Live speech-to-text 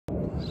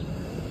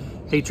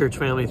Hey, church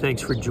family,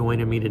 thanks for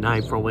joining me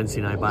tonight for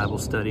Wednesday night Bible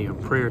study and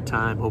prayer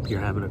time. Hope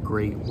you're having a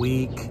great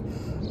week.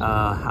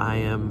 I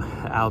am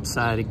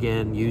outside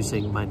again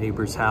using my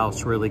neighbor's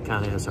house really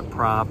kind of as a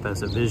prop,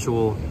 as a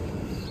visual,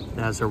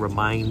 as a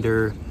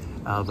reminder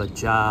of a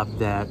job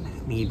that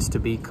needs to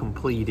be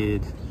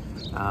completed,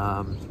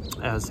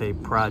 as a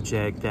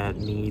project that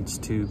needs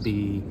to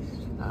be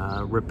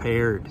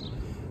repaired.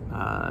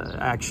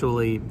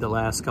 Actually, the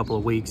last couple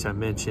of weeks I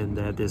mentioned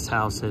that this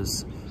house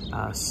has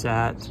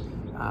sat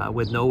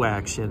with no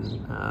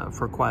action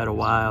for quite a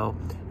while,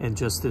 and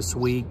just this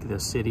week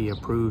the city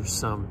approved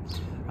some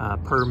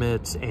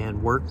permits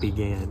and work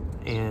began,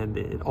 and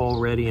it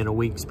already in a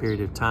week's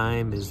period of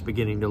time is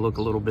beginning to look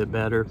a little bit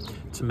better.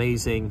 It's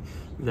amazing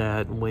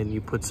that when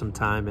you put some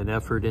time and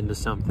effort into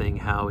something,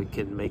 how it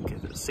can make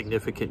a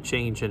significant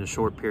change in a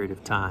short period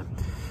of time.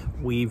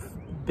 We've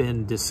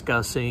been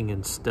discussing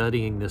and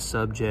studying the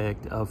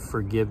subject of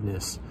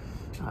forgiveness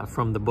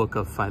from the book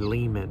of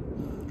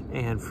Philemon.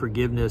 And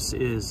forgiveness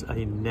is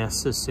a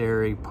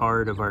necessary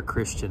part of our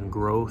Christian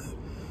growth.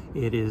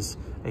 It is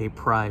a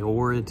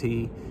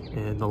priority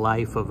in the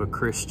life of a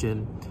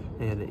Christian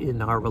and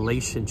in our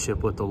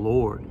relationship with the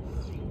Lord.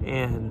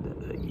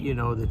 And, you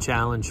know, the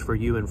challenge for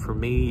you and for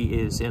me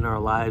is in our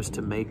lives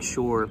to make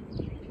sure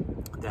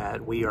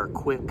that we are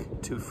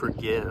quick to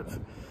forgive.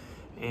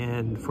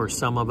 And for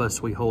some of us,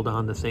 we hold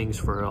on to things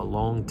for a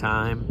long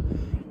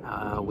time.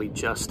 We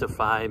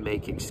justify,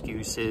 make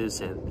excuses,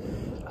 and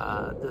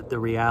the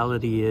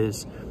reality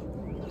is,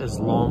 as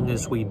long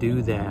as we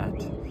do that,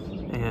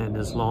 and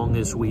as long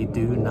as we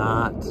do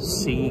not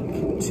seek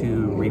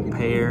to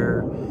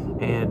repair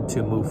and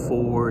to move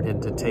forward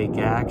and to take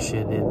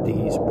action in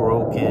these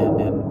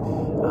broken and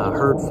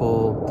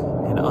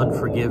hurtful and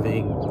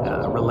unforgiving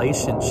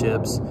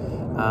relationships,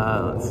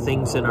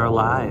 things in our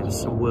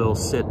lives will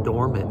sit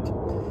dormant,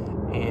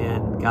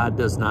 and God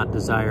does not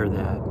desire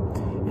that.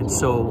 And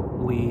so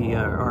we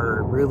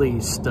are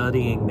really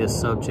studying this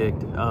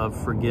subject of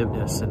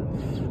forgiveness.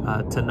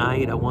 And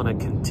tonight I want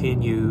to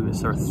continue.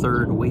 It's our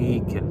third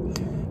week,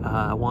 and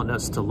I want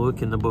us to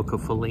look in the book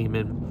of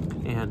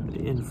Philemon. And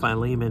in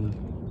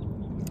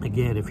Philemon,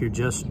 again, if you're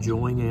just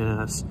joining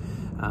us,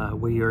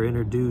 we are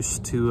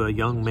introduced to a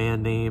young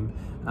man named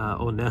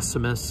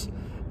Onesimus.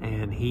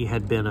 And he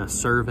had been a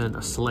servant,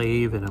 a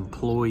slave, an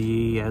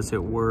employee, as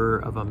it were,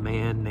 of a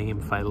man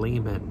named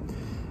Philemon.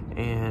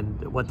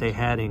 And what they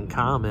had in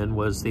common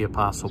was the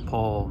Apostle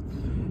Paul.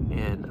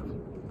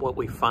 And what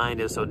we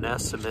find is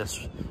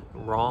Onesimus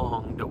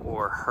wronged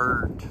or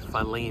hurt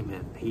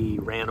Philemon. He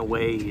ran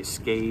away, he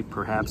escaped,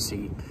 perhaps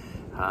he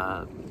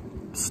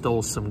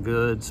stole some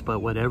goods,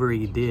 but whatever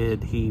he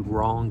did, he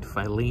wronged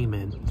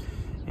Philemon.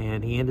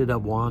 And he ended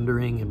up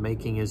wandering and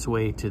making his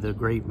way to the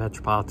great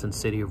metropolitan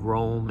city of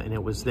Rome. And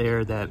it was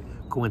there that,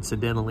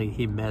 coincidentally,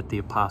 he met the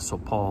Apostle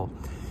Paul.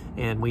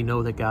 And we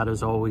know that God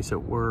is always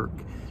at work.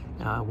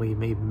 We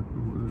made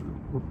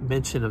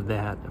mention of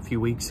that a few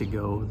weeks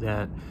ago,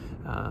 that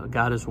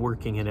God is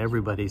working in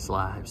everybody's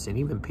lives. And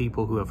even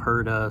people who have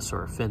hurt us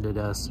or offended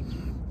us,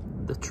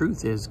 the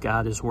truth is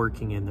God is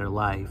working in their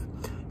life.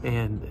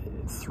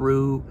 And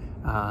through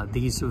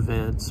these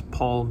events,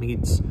 Paul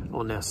meets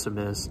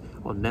Onesimus.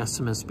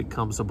 Onesimus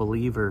becomes a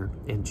believer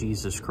in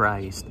Jesus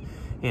Christ.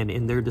 And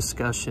in their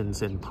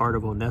discussions, and part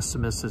of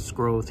Onesimus's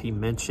growth, he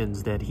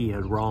mentions that he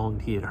had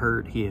wronged, he had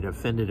hurt, he had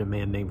offended a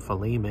man named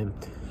Philemon,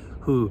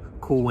 who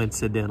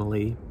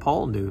coincidentally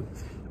Paul knew.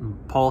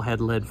 Paul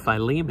had led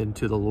Philemon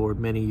to the Lord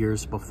many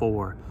years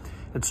before.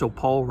 And so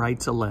Paul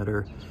writes a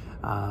letter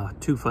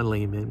to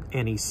Philemon,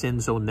 and he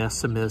sends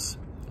Onesimus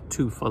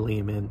to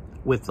Philemon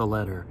with the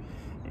letter.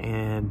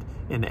 And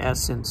in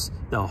essence,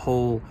 the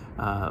whole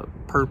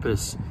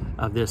purpose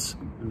of this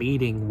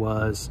meeting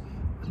was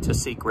to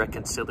seek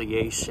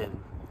reconciliation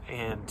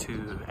and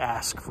to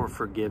ask for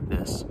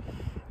forgiveness.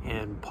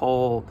 And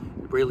Paul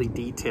really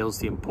details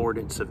the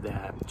importance of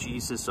that.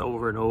 Jesus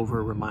over and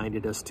over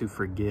reminded us to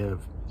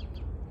forgive.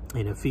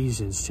 In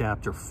Ephesians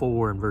chapter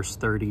 4 and verse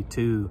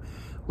 32,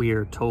 we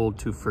are told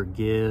to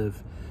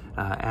forgive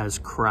as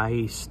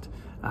Christ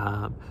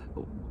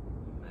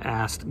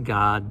asked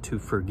God to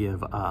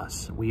forgive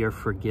us. We are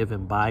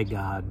forgiven by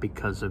God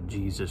because of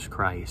Jesus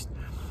Christ.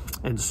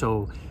 And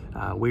so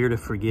we're to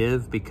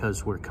forgive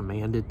because we're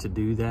commanded to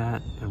do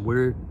that. And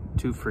we're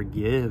to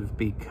forgive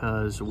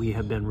because we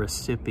have been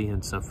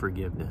recipients of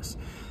forgiveness.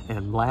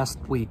 And last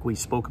week we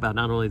spoke about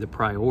not only the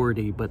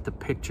priority, but the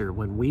picture.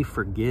 When we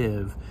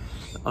forgive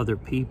other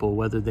people,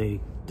 whether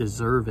they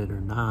deserve it or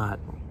not,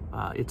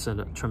 it's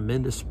a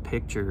tremendous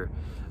picture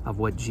of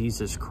what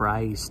Jesus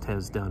Christ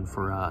has done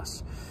for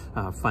us.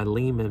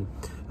 Philemon,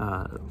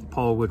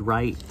 Paul would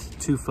write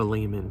to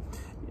Philemon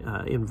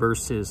in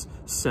verses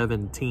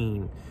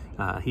 17.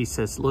 He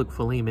says, look,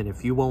 Philemon,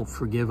 if you won't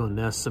forgive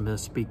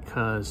Onesimus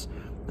because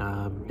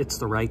it's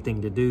the right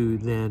thing to do,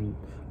 then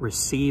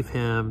receive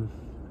him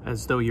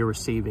as though you're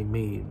receiving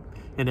me.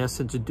 In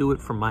essence, do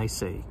it for my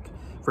sake.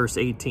 Verse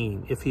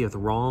 18, if he hath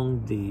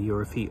wronged thee,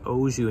 or if he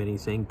owes you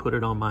anything, put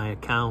it on my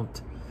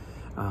account.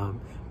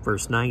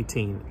 Verse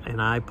 19,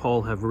 and I,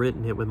 Paul, have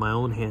written it with my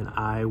own hand.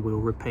 I will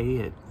repay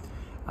it.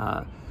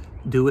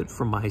 Do it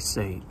for my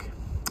sake.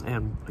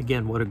 And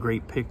again, what a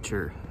great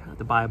picture.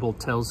 The Bible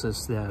tells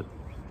us that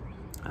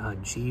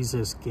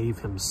Jesus gave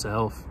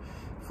himself.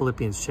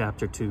 Philippians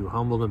chapter 2,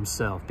 humbled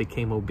himself,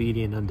 became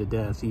obedient unto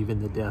death,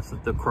 even the death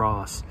of the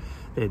cross.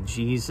 That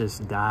Jesus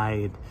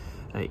died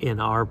in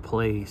our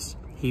place.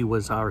 He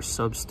was our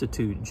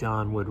substitute,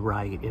 John would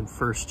write in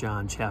 1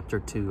 John chapter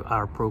 2,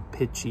 our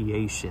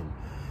propitiation.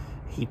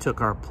 He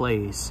took our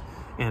place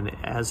and,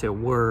 as it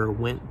were,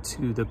 went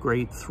to the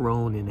great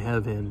throne in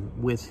heaven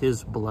with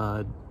his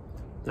blood,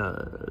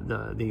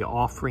 the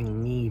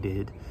offering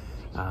needed.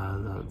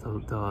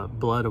 The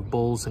blood of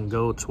bulls and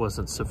goats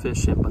wasn't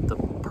sufficient, but the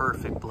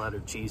perfect blood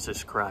of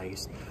Jesus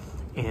Christ.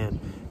 And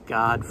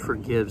God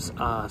forgives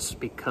us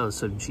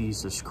because of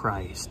Jesus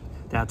Christ.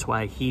 That's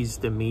why he's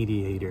the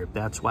mediator.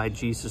 That's why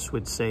Jesus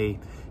would say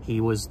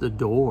he was the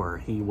door.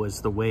 He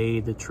was the way,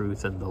 the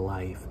truth, and the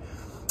life.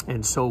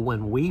 And so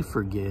when we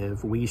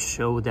forgive, we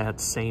show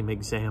that same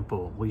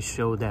example. We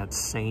show that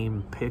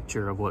same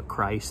picture of what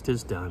Christ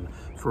has done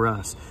for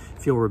us.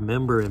 If you'll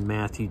remember in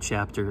Matthew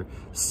chapter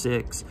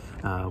 6,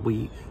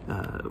 we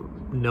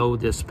know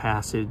this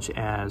passage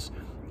as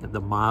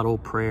the model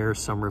prayer.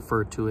 Some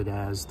refer to it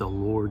as the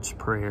Lord's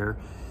Prayer.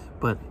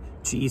 But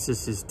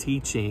Jesus is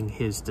teaching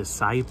his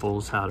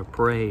disciples how to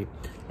pray.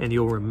 And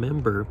you'll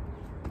remember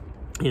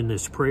in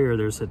this prayer,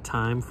 there's a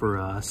time for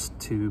us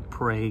to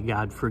pray,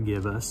 God,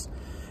 forgive us.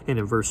 And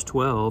in verse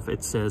 12,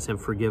 it says, and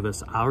forgive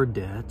us our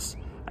debts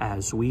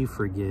as we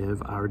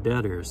forgive our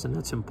debtors. And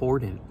that's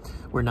important.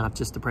 We're not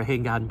just to pray, hey,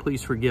 God,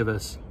 please forgive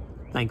us.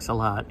 Thanks a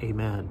lot.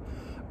 Amen.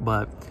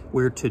 But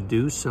we're to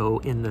do so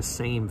in the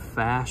same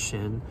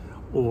fashion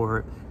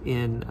or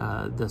in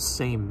the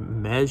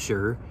same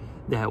measure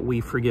that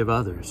we forgive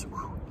others.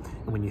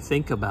 And when you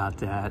think about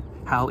that,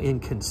 how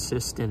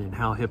inconsistent and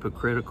how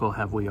hypocritical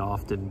have we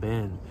often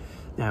been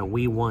that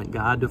we want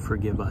God to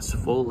forgive us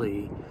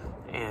fully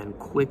and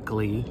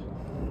quickly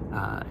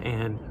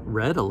and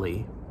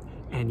readily,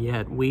 and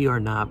yet we are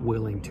not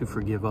willing to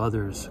forgive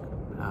others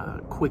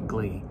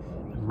quickly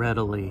and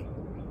readily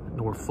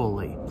nor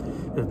fully.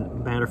 As a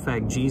matter of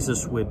fact,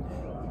 Jesus would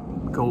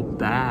go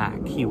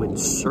back, he would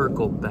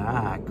circle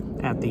back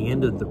at the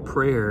end of the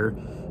prayer,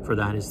 for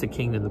thine is the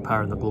kingdom, the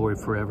power, and the glory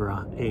forever.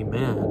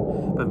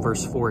 Amen. But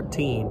verse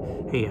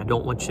 14, hey, I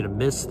don't want you to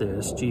miss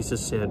this.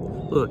 Jesus said,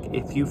 look,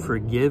 if you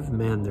forgive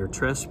men their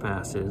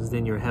trespasses,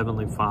 then your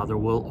heavenly Father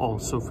will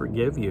also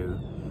forgive you.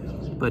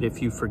 But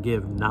if you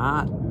forgive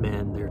not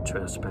men their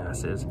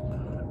trespasses,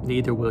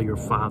 neither will your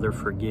Father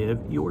forgive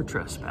your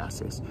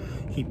trespasses.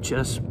 He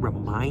just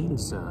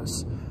reminds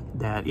us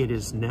that it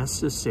is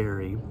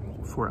necessary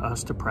for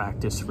us to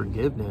practice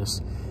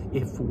forgiveness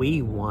if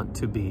we want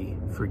to be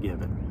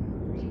forgiven.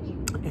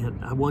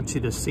 And I want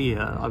you to see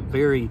a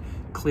very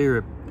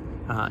clear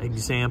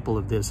example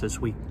of this as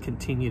we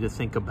continue to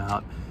think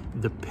about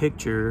the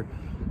picture,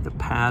 the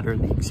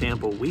pattern, the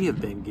example we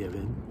have been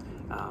given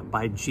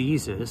by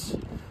Jesus,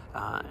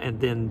 and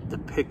then the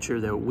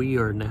picture that we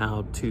are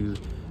now to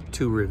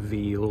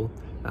reveal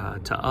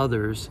to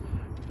others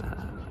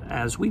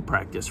as we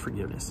practice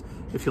forgiveness.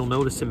 If you'll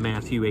notice in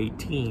Matthew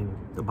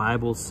 18, the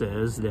Bible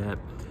says that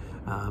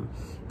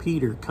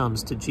Peter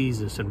comes to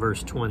Jesus in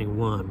verse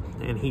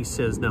 21, and he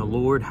says, now,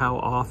 Lord, how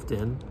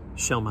often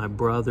shall my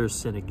brother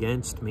sin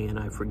against me and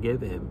I forgive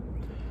him?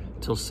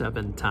 Till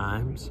 7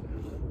 times?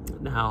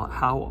 Now,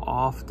 how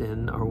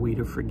often are we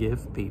to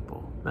forgive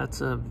people?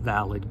 That's a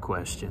valid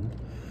question.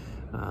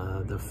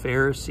 The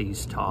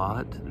Pharisees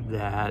taught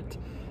that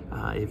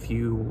if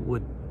you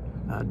would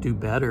do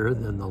better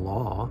than the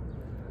law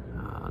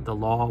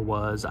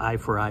was eye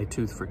for eye,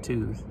 tooth for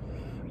tooth.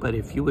 But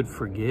if you would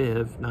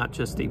forgive, not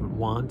just even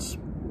once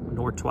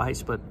nor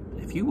twice, but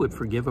if you would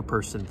forgive a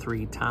person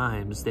 3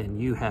 times, then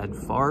you had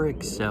far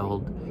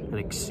excelled and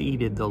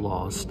exceeded the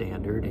law's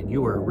standard, and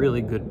you were a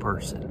really good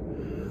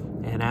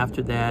person. And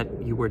after that,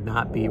 you would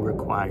not be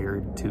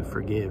required to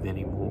forgive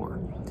anymore.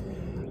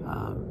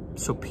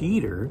 So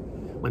Peter,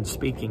 when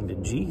speaking to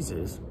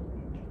Jesus,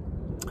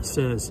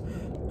 says,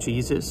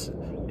 Jesus,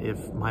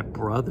 if my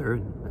brother,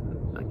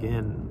 and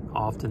again,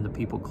 often the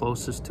people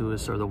closest to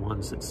us are the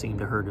ones that seem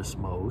to hurt us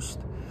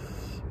most.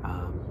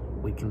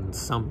 We can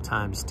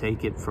sometimes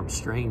take it from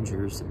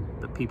strangers,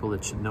 and the people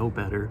that should know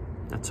better.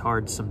 That's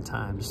hard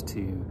sometimes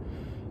to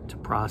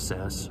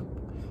process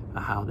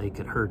how they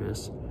could hurt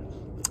us.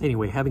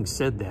 Anyway, having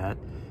said that,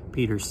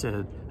 Peter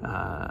said,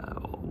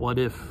 what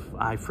if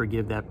I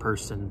forgive that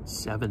person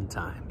 7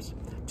 times?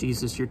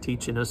 Jesus, you're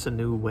teaching us a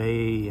new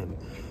way, and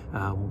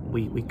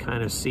we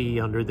kind of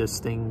see under this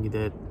thing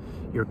that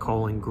you're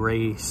calling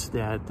grace,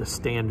 that the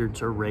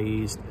standards are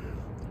raised.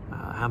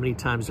 How many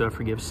times do I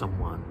forgive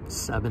someone?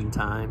 7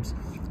 times.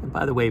 And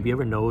by the way, have you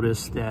ever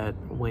noticed that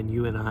when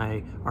you and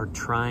I are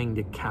trying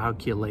to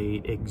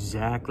calculate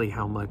exactly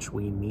how much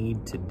we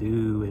need to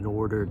do in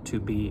order to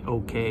be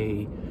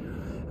okay,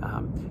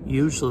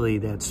 usually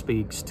that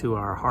speaks to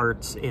our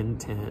heart's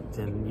intent,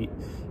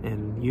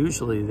 and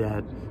usually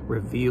that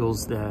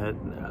reveals that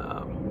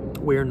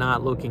we're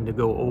not looking to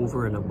go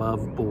over and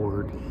above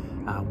board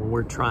when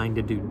we're trying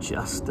to do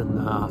just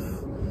enough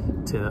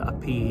to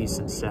appease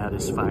and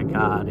satisfy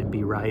God and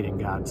be right in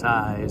God's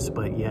eyes,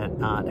 but yet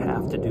not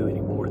have to do any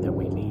more than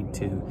we need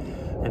to.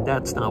 And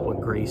that's not what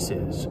grace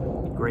is.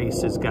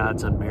 Grace is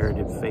God's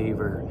unmerited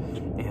favor.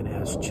 And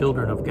as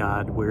children of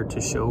God, we're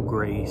to show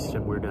grace,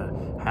 and we're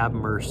to have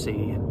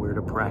mercy, and we're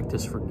to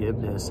practice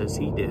forgiveness as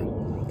he did.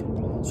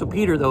 So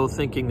Peter, though,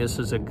 thinking this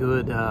is a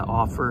good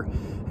offer,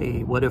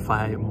 hey, what if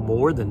I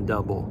more than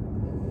double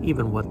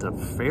even what the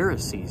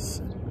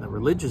Pharisees, the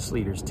religious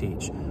leaders,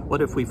 teach?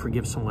 What if we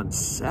forgive someone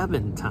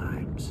 7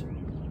 times?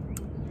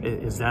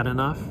 Is that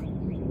enough?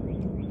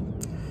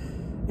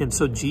 And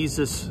so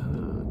Jesus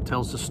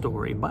tells the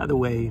story. By the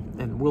way,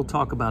 and we'll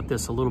talk about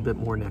this a little bit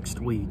more next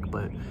week,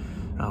 but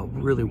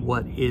really,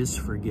 what is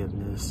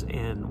forgiveness,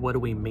 and what do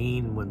we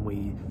mean when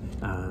we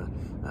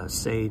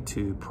say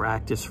to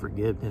practice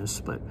forgiveness?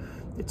 But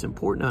it's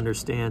important to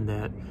understand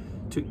that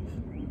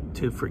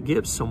to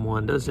forgive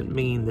someone doesn't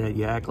mean that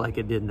you act like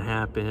it didn't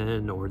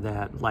happen or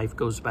that life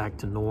goes back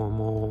to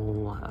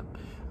normal.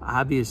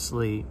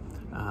 Obviously,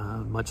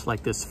 much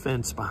like this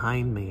fence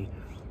behind me,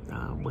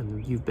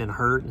 when you've been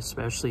hurt,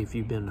 especially if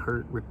you've been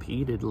hurt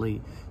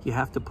repeatedly, you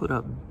have to put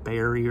up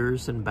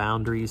barriers and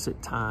boundaries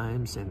at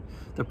times, and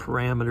the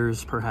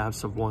parameters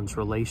perhaps of one's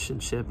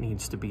relationship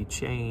needs to be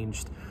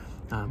changed.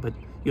 But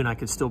you and I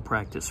can still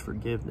practice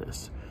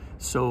forgiveness.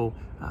 So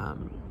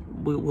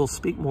we'll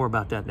speak more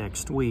about that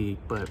next week,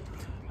 but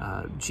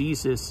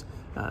Jesus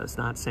is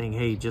not saying,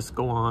 hey, just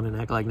go on and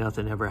act like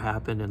nothing ever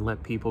happened and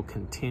let people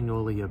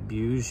continually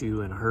abuse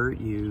you and hurt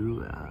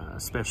you,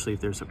 especially if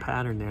there's a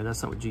pattern there.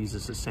 That's not what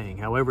Jesus is saying.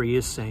 However, he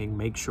is saying,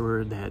 make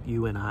sure that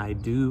you and I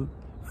do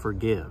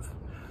forgive.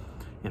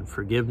 And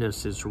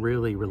forgiveness is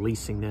really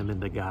releasing them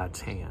into God's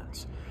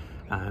hands.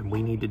 And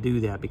we need to do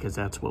that because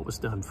that's what was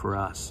done for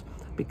us,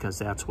 because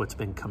that's what's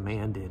been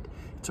commanded.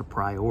 It's a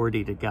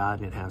priority to God,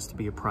 and it has to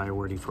be a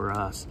priority for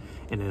us.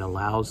 And it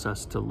allows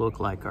us to look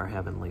like our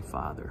Heavenly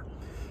Father.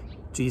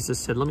 Jesus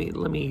said, let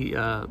me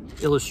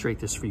illustrate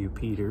this for you,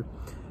 Peter.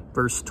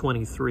 Verse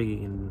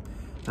 23, and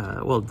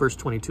verse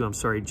 22, I'm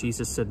sorry.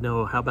 Jesus said,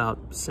 no, how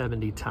about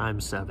 70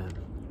 times 7?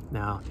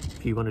 Now,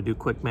 if you want to do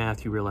quick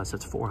math, you realize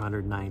that's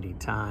 490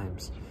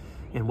 times.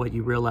 And what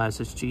you realize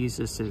is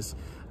Jesus is,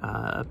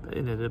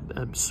 in an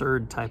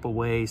absurd type of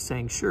way,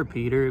 saying, sure,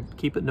 Peter,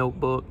 keep a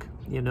notebook,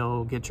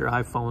 get your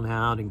iPhone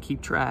out and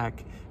keep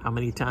track how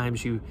many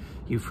times you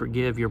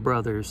forgive your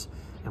brothers.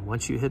 And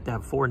once you hit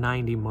that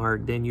 490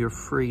 mark, then you're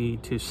free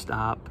to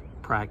stop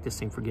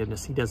practicing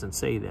forgiveness. He doesn't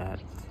say that.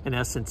 In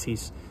essence,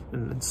 he's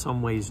in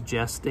some ways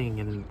jesting,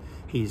 and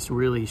he's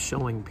really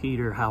showing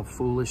Peter how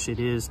foolish it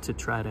is to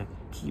try to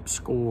keep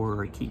score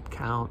or keep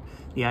count.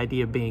 The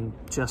idea being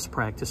just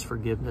practice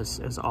forgiveness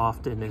as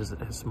often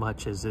as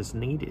much as is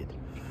needed.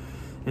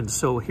 And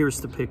so here's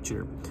the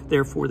picture.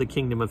 Therefore, the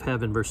kingdom of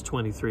heaven, verse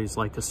 23, is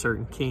like a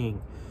certain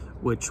king,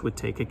 which would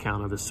take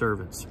account of his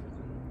servants.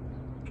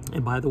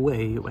 And by the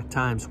way, at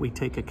times we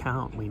take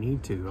account, we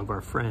need to, of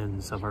our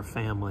friends, of our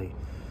family.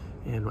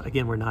 And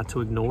again, we're not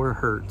to ignore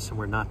hurts, and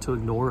we're not to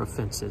ignore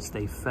offenses.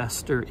 They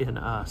fester in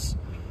us.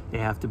 They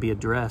have to be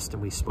addressed,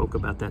 and we spoke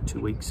about that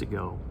 2 weeks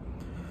ago.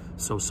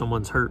 So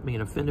someone's hurt me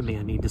and offended me,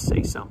 I need to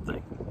say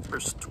something.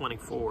 Verse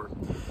 24,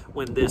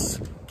 when this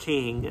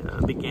king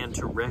began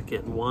to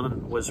reckon,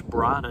 one was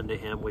brought unto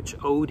him which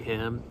owed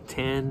him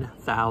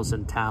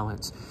 10,000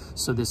 talents.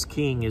 So this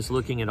king is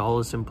looking at all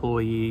his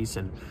employees,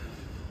 and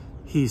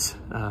he's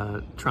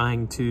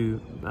trying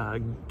to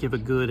give a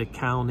good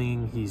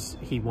accounting.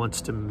 He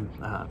wants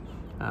to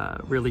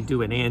really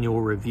do an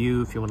annual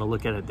review, if you want to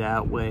look at it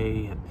that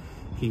way. And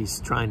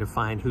he's trying to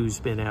find who's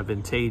been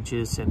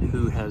advantageous and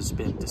who has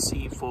been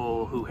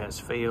deceitful, who has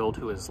failed,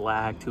 who has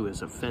lacked, who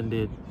has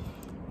offended.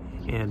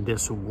 And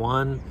this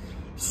one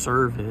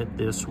servant,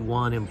 this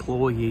one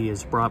employee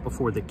is brought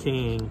before the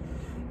king,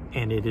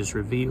 and it is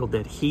revealed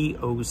that he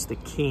owes the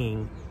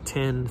king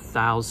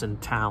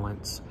 10,000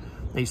 talents.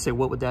 Now you say,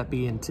 what would that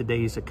be in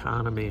today's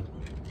economy,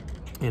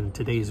 in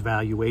today's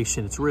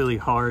valuation? It's really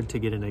hard to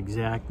get an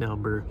exact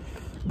number,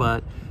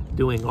 but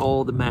doing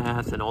all the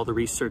math and all the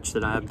research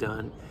that I've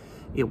done,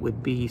 it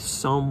would be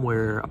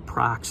somewhere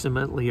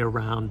approximately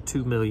around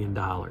 $2 million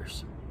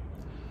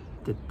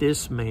that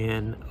this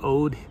man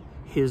owed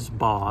his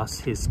boss,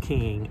 his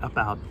king,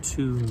 about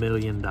 $2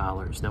 million.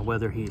 Now,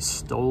 whether he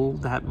stole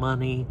that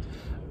money,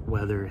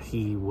 whether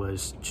he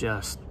was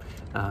just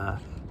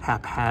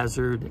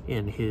haphazard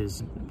in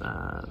his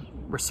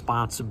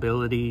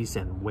responsibilities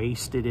and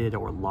wasted it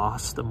or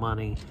lost the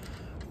money,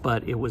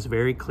 but it was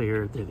very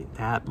clear that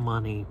that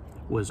money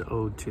was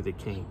owed to the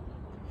king.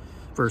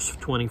 Verse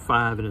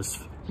 25, and as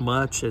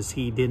much as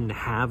he didn't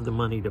have the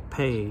money to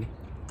pay,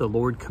 the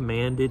Lord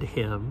commanded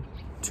him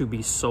to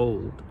be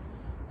sold,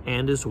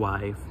 and his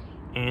wife,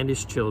 and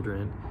his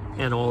children,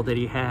 and all that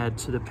he had,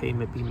 so the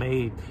payment be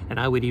made. And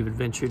I would even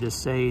venture to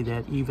say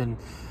that even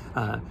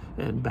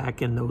and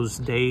back in those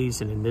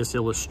days and in this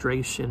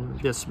illustration,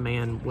 this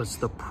man was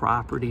the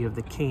property of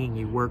the king.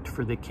 He worked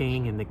for the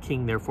king, and the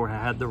king therefore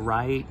had the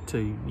right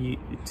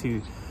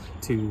to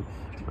to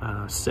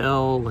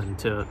sell and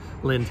to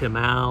lend him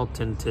out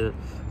and to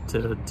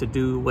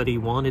do what he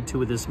wanted to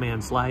with this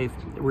man's life.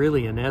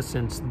 Really, in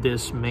essence,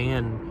 this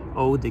man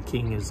owed the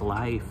king his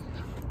life,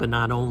 but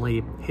not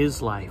only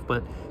his life,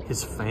 but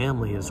his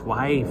family, his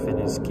wife, and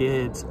his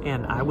kids.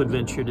 And I would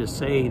venture to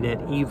say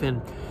that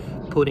even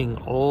putting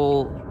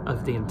all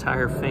of the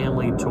entire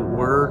family to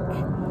work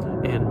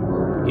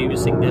and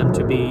using them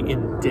to be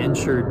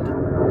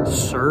indentured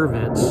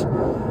servants,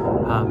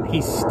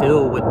 he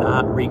still would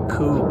not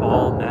recoup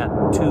all that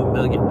 $2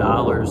 million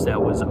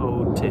that was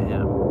owed to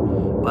him.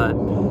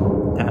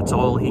 But that's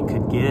all he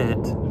could get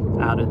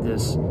out of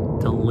this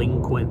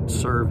delinquent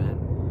servant.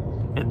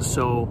 And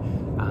so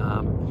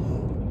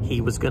he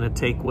was going to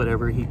take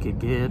whatever he could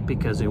get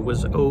because it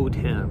was owed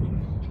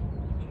him.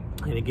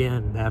 And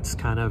again, that's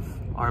kind of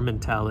our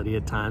mentality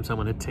at times. I'm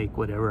going to take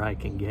whatever I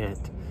can get,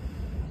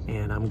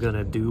 and I'm going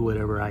to do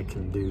whatever I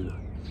can do.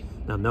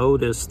 Now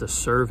notice, the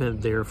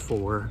servant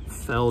therefore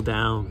fell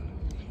down,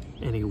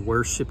 and he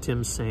worshiped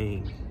him,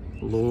 saying,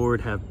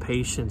 Lord, have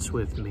patience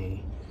with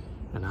me,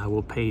 and I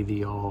will pay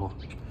thee all.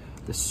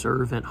 The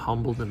servant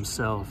humbled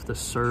himself. The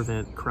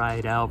servant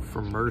cried out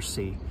for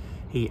mercy.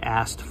 He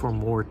asked for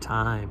more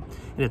time.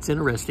 And it's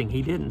interesting,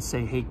 he didn't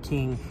say, hey,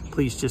 king,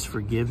 please just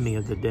forgive me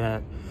of the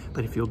debt.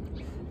 But if you'll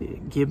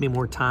give me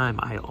more time,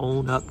 I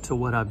own up to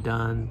what I've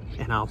done,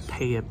 and I'll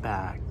pay it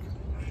back.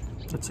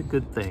 That's a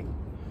good thing.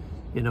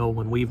 You know,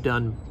 when we've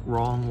done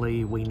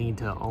wrongly, we need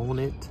to own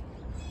it,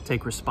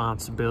 take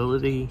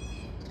responsibility,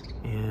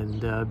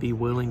 and be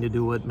willing to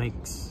do what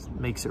makes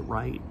it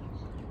right.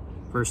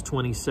 Verse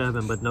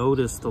 27, but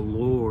notice the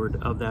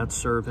Lord of that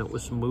servant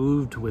was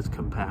moved with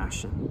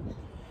compassion,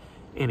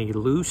 and he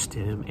loosed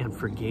him and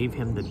forgave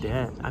him the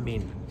debt. I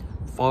mean,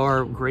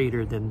 far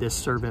greater than this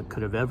servant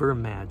could have ever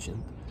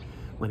imagined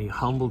when he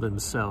humbled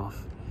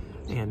himself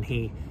and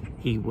he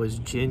was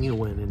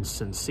genuine and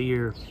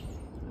sincere.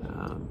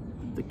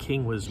 The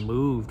king was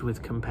moved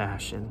with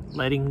compassion,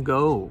 letting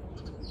go,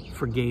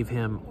 forgave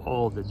him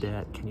all the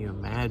debt. Can you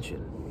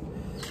imagine?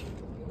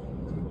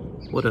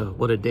 What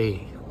a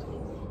day.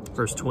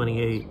 Verse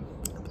 28,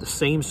 the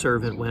same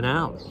servant went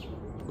out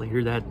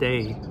later that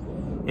day,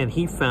 and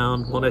he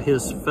found one of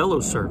his fellow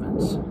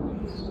servants.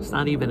 It's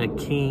not even a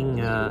king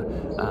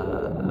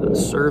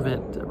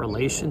servant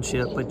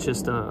relationship, but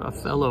just a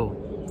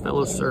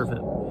fellow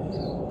servant.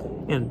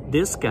 And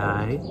this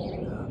guy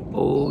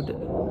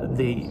owed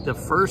the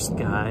first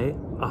guy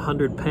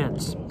 100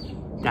 pence.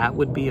 That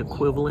would be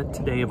equivalent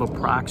today of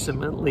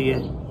approximately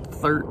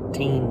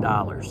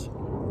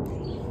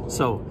 $13.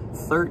 So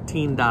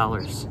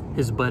 $13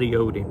 his buddy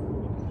owed him.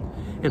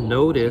 And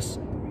notice,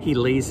 he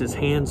lays his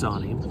hands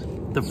on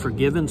him. The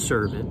forgiven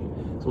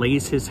servant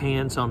lays his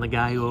hands on the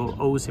guy who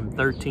owes him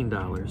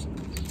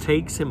 $13,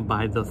 takes him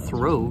by the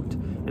throat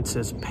and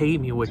says, pay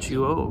me what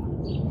you owe.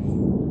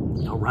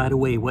 Now, right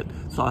away, what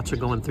thoughts are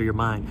going through your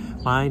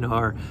mind? Mine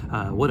are,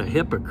 what a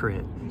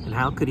hypocrite. And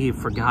how could he have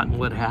forgotten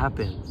what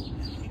happened?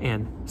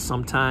 And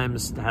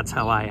sometimes that's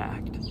how I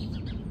act.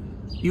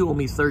 You owe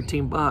me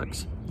 13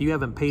 bucks. You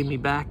haven't paid me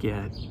back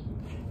yet.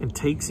 And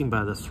takes him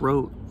by the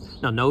throat.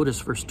 Now notice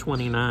verse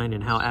 29,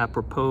 and how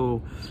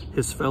apropos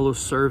his fellow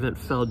servant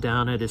fell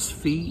down at his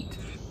feet,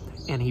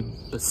 and he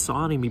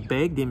besought him, he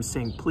begged him,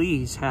 saying,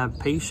 please have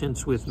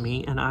patience with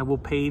me, and I will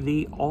pay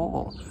thee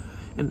all.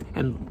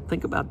 And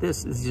think about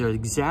this. These are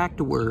exact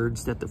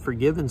words that the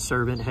forgiven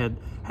servant had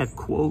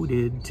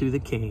quoted to the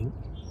king.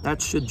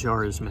 That should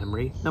jar his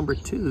memory. Number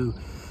two,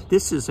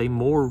 this is a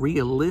more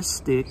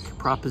realistic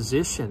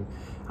proposition.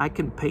 I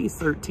can pay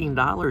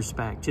 $13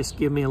 back. Just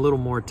give me a little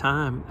more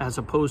time, as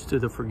opposed to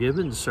the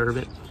forgiven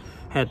servant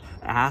had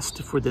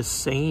asked for the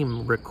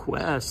same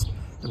request,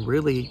 and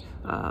really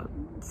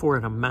for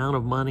an amount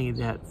of money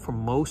that for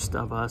most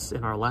of us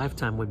in our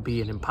lifetime would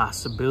be an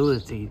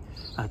impossibility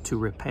to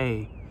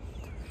repay.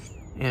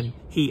 And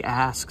he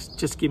asks,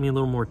 just give me a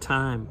little more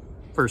time.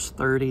 Verse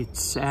 30,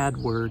 sad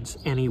words,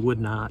 and he would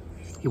not.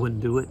 He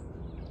wouldn't do it.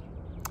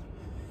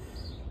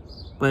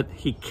 But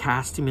he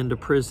cast him into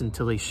prison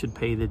till he should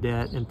pay the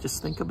debt. And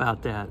just think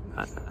about that.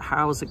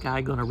 How is a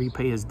guy going to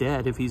repay his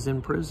debt if he's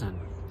in prison?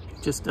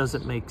 It just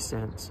doesn't make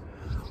sense.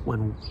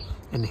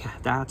 And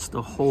that's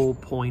the whole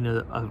point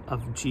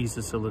of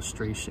Jesus'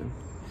 illustration.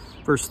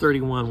 Verse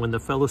 31, when the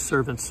fellow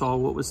servants saw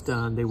what was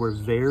done, they were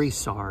very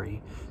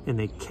sorry, and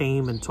they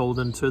came and told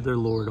unto their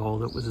Lord all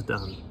that was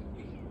done.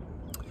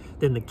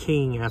 Then the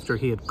king, after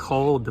he had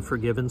called the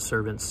forgiven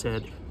servant,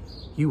 said,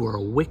 you are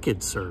a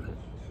wicked servant.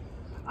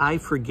 I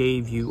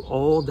forgave you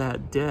all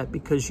that debt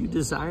because you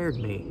desired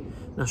me.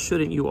 Now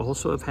shouldn't you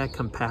also have had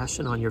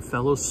compassion on your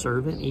fellow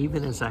servant,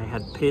 even as I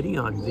had pity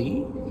on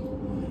thee?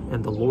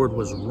 And the Lord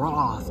was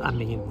wroth,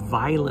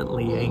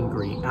 violently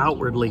angry,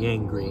 outwardly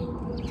angry.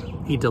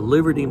 He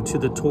delivered him to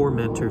the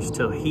tormentors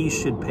till he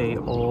should pay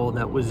all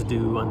that was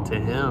due unto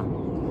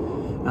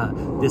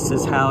him. This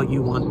is how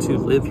you want to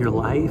live your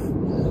life.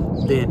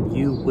 then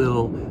you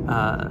will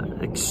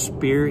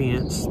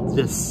experience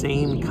the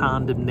same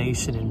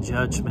condemnation and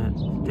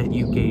judgment that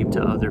you gave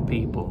to other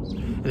people.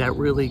 And that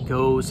really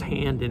goes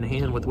hand in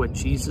hand with what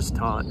Jesus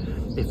taught.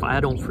 If I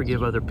don't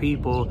forgive other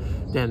people,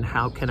 then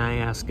how can I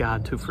ask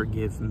God to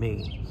forgive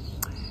me?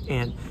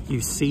 And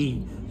you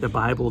see, the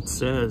Bible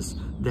says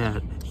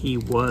that he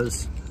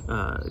was,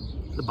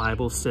 the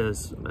Bible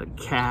says,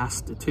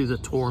 cast to the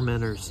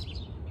tormentors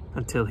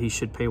until he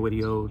should pay what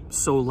he owed.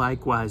 So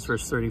likewise,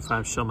 verse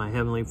 35, shall my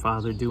heavenly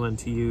Father do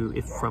unto you,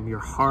 if from your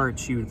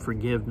hearts you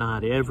forgive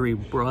not every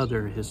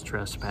brother his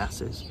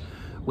trespasses.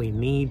 We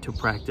need to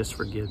practice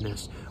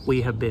forgiveness.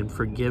 We have been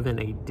forgiven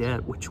a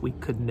debt which we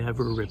could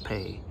never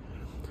repay.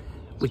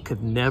 We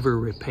could never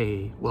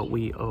repay what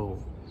we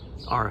owe,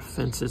 our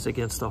offenses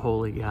against the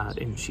holy God.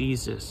 And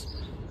Jesus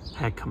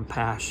had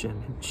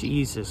compassion. And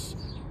Jesus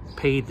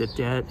paid the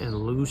debt and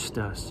loosed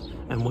us.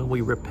 And when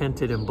we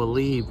repented and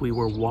believed, we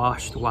were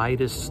washed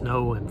white as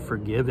snow and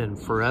forgiven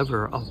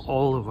forever of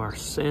all of our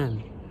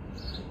sin.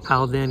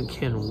 How then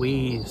can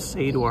we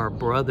say to our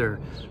brother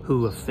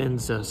who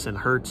offends us and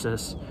hurts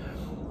us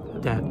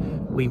that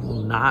we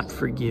will not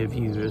forgive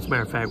you? As a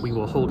matter of fact, we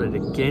will hold it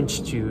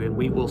against you and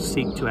we will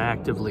seek to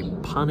actively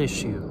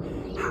punish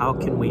you. How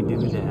can we do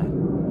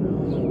that?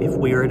 If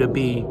we are to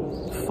be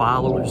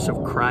followers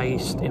of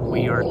Christ and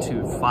we are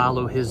to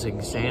follow his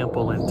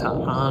example and to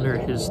honor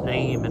his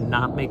name and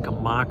not make a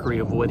mockery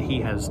of what he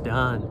has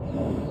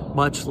done,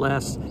 much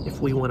less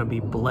if we want to be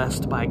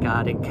blessed by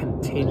God and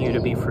continue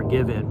to be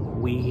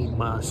forgiven, we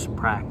must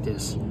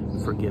practice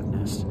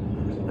forgiveness.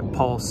 And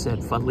Paul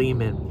said,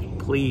 Philemon,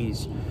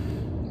 please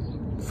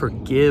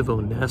forgive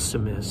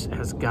Onesimus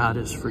as God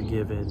has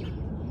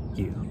forgiven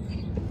you.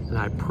 And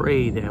I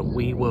pray that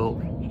we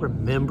will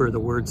remember the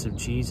words of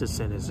Jesus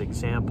and his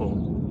example.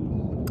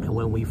 And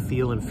when we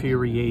feel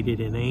infuriated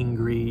and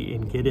angry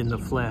and get in the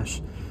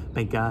flesh,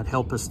 may God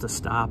help us to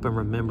stop and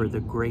remember the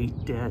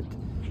great debt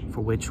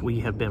for which we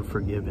have been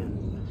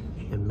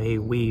forgiven. And may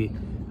we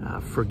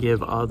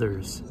forgive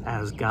others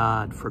as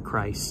God, for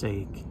Christ's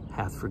sake,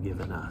 hath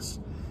forgiven us.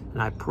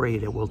 And I pray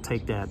that we'll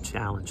take that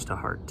challenge to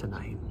heart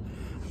tonight.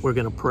 We're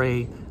going to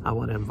pray. I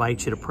want to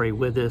invite you to pray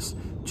with us.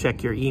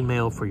 Check your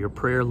email for your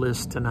prayer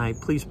list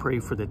tonight. Please pray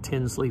for the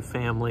Tinsley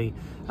family.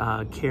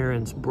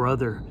 Karen's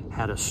brother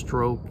had a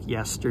stroke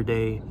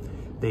yesterday.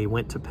 They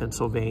went to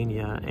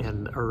Pennsylvania,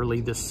 and early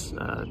this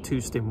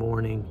Tuesday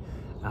morning,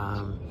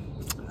 I'm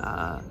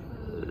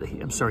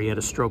sorry, he had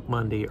a stroke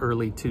Monday.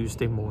 Early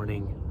Tuesday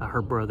morning,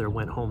 her brother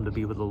went home to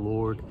be with the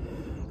Lord.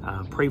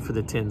 Pray for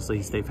the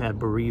Tinsleys. They've had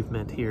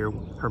bereavement here,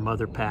 her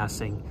mother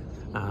passing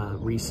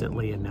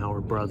recently, and now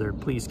her brother.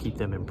 Please keep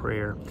them in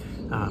prayer.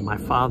 My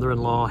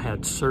father-in-law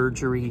had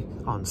surgery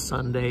on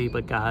Sunday,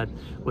 but God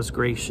was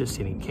gracious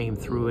and he came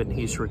through it and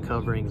he's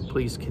recovering.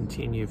 Please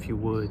continue, if you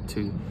would,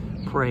 to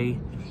pray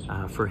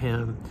for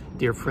him.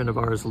 Dear friend of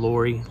ours,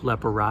 Lori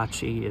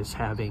Leparachi, is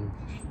having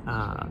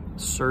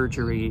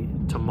surgery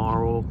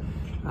tomorrow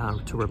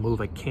to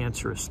remove a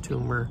cancerous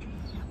tumor.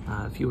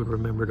 If you would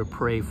remember to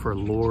pray for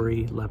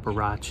Lori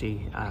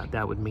Leparachi,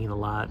 that would mean a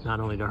lot,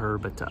 not only to her,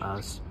 but to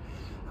us.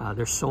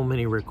 There's so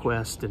many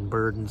requests and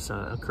burdens.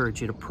 I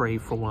encourage you to pray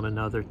for one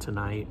another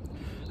tonight.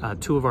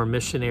 Two of our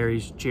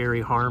missionaries,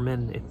 Jerry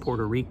Harmon in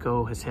Puerto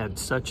Rico, has had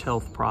such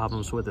health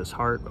problems with his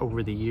heart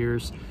over the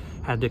years,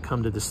 had to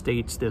come to the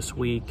States this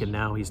week, and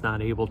now he's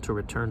not able to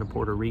return to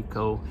Puerto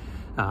Rico.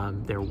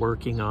 They're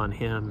working on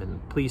him,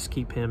 and please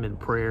keep him in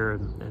prayer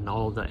and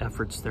all the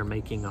efforts they're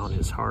making on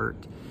his heart,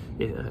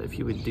 if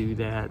you would do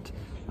that.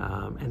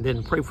 And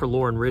then pray for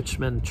Lauren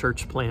Richmond,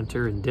 church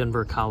planter in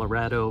Denver,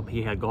 Colorado.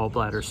 He had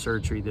gallbladder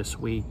surgery this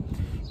week.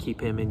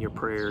 Keep him in your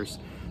prayers.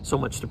 So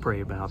much to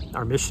pray about.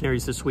 Our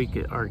missionaries this week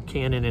are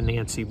Cannon and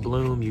Nancy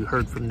Bloom. You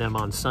heard from them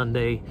on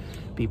Sunday.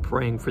 Be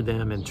praying for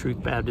them in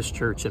Truth Baptist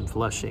Church in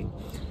Flushing.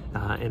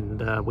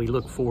 And we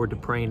look forward to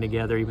praying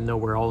together. Even though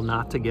we're all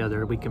not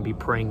together, we can be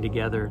praying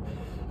together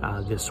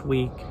this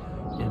week.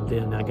 And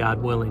then,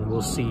 God willing,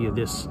 we'll see you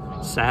this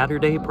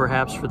Saturday,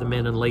 perhaps for the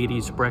men and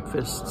ladies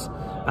breakfasts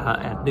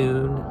at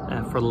noon,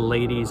 for the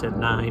ladies at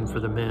 9 for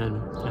the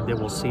men, and then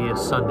we'll see you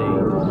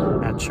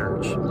Sunday at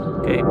church.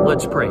 Okay,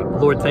 let's pray.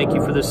 Lord, thank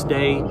you for this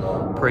day.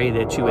 Pray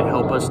that you would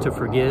help us to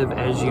forgive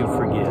as you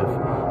forgive.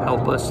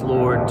 Help us,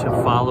 Lord, to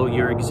follow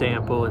your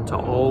example and to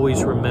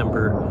always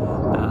remember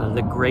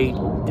the great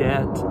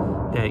debt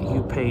that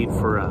you paid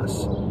for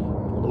us.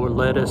 Lord,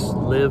 let us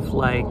live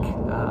like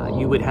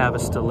you would have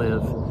us to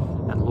live.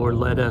 And Lord,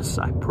 let us,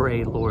 I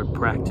pray, Lord,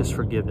 practice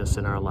forgiveness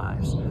in our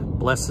lives.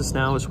 Bless us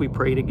now as we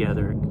pray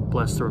together.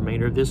 Bless the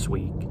remainder of this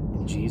week.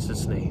 In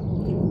Jesus'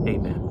 name,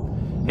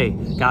 amen. Hey,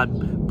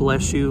 God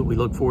bless you. We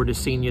look forward to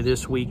seeing you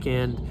this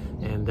weekend,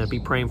 and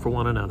be praying for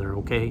one another,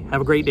 okay?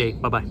 Have a great day.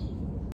 Bye-bye.